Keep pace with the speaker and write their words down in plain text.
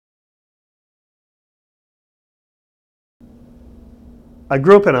I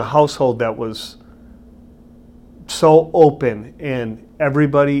grew up in a household that was so open and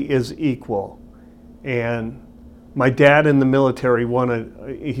everybody is equal. And my dad in the military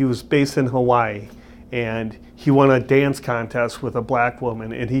he was based in Hawaii, and he won a dance contest with a black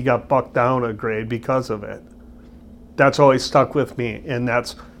woman, and he got bucked down a grade because of it. That's always stuck with me, and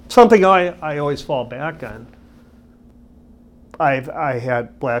that's something I always fall back on. I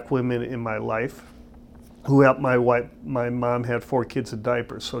had black women in my life who helped my wife. My mom had 4 kids in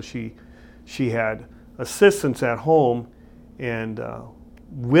diapers, so she had assistants at home, and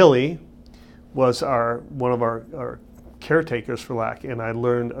Willie was one of our caretakers for LAC, and I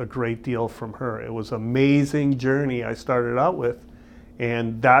learned a great deal from her. It was an amazing journey I started out with,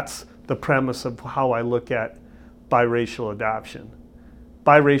 and that's the premise of how I look at biracial adoption.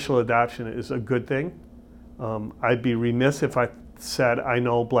 Biracial adoption is a good thing. I'd be remiss if I said I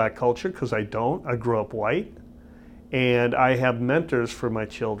know black culture, because I don't. I grew up white, and I have mentors for my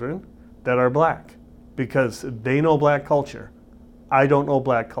children that are black because they know black culture. I don't know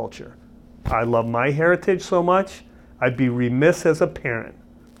black culture. I love my heritage so much, I'd be remiss as a parent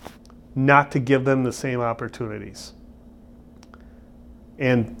not to give them the same opportunities.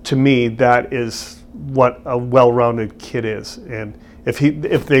 And to me, that is what a well-rounded kid is. And if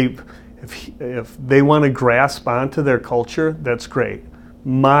they want to grasp onto their culture, that's great.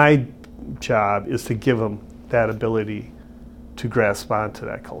 My job is to give them that ability to grasp onto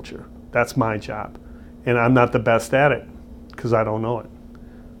that culture. That's my job. And I'm not the best at it because I don't know it.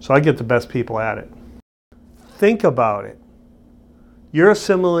 So I get the best people at it. Think about it. You're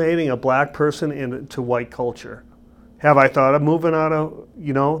assimilating a black person into white culture. Have I thought of moving out of,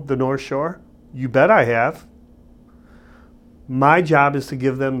 the North Shore? You bet I have. My job is to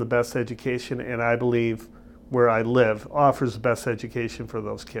give them the best education, and I believe where I live offers the best education for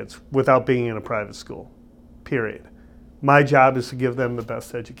those kids without being in a private school, period. My job is to give them the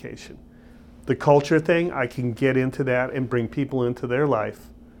best education. The culture thing, I can get into that and bring people into their life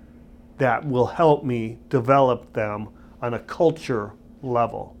that will help me develop them on a culture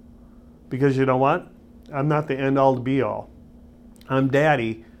level. Because you know what? I'm not the end all to be all. I'm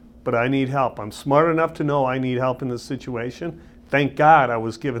daddy, but I need help. I'm smart enough to know I need help in this situation. Thank God I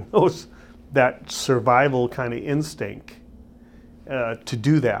was given that survival kind of instinct to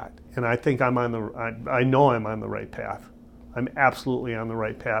do that. And I think I know I'm on the right path. I'm absolutely on the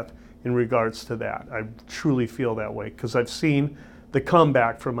right path in regards to that. I truly feel that way because I've seen the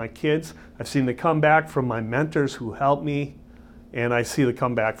comeback from my kids. I've seen the comeback from my mentors who helped me. And I see the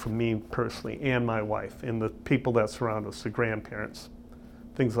comeback from me personally and my wife and the people that surround us, the grandparents,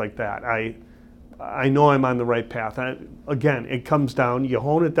 things like that. I know I'm on the right path. Again, it comes down, you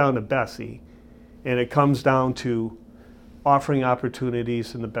hone it down to Bessie, and it comes down to offering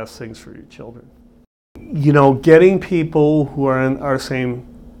opportunities and the best things for your children. Getting people who are in our same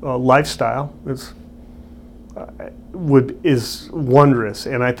lifestyle is wondrous,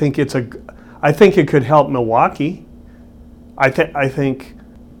 and I think it could help Milwaukee. I think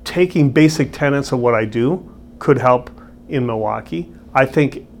taking basic tenets of what I do could help in Milwaukee. I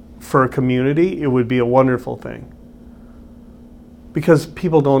think for a community, it would be a wonderful thing. Because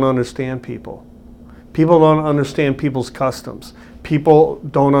people don't understand people. People don't understand people's customs. People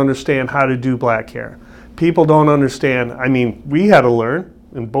don't understand how to do black hair. People don't understand, we had to learn,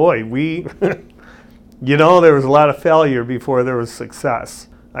 and boy, there was a lot of failure before there was success.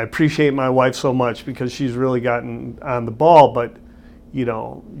 I appreciate my wife so much because she's really gotten on the ball, but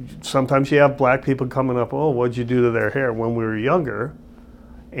sometimes you have black people coming up, oh, what'd you do to their hair when we were younger?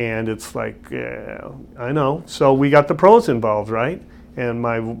 And it's like, yeah, I know. So we got the pros involved, right? And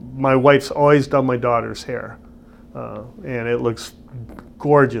my wife's always done my daughter's hair, and it looks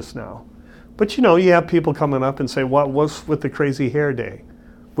gorgeous now. But you have people coming up and say, what's with the crazy hair day?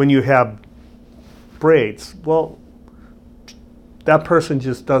 When you have braids, well, that person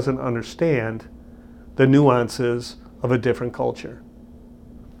just doesn't understand the nuances of a different culture.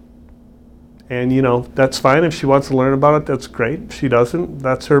 And that's fine. If she wants to learn about it, that's great. If she doesn't,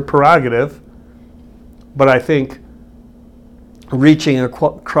 that's her prerogative. But I think reaching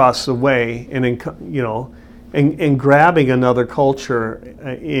across the way and grabbing another culture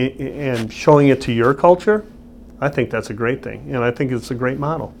and showing it to your culture, I think that's a great thing. And I think it's a great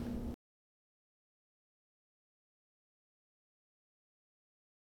model.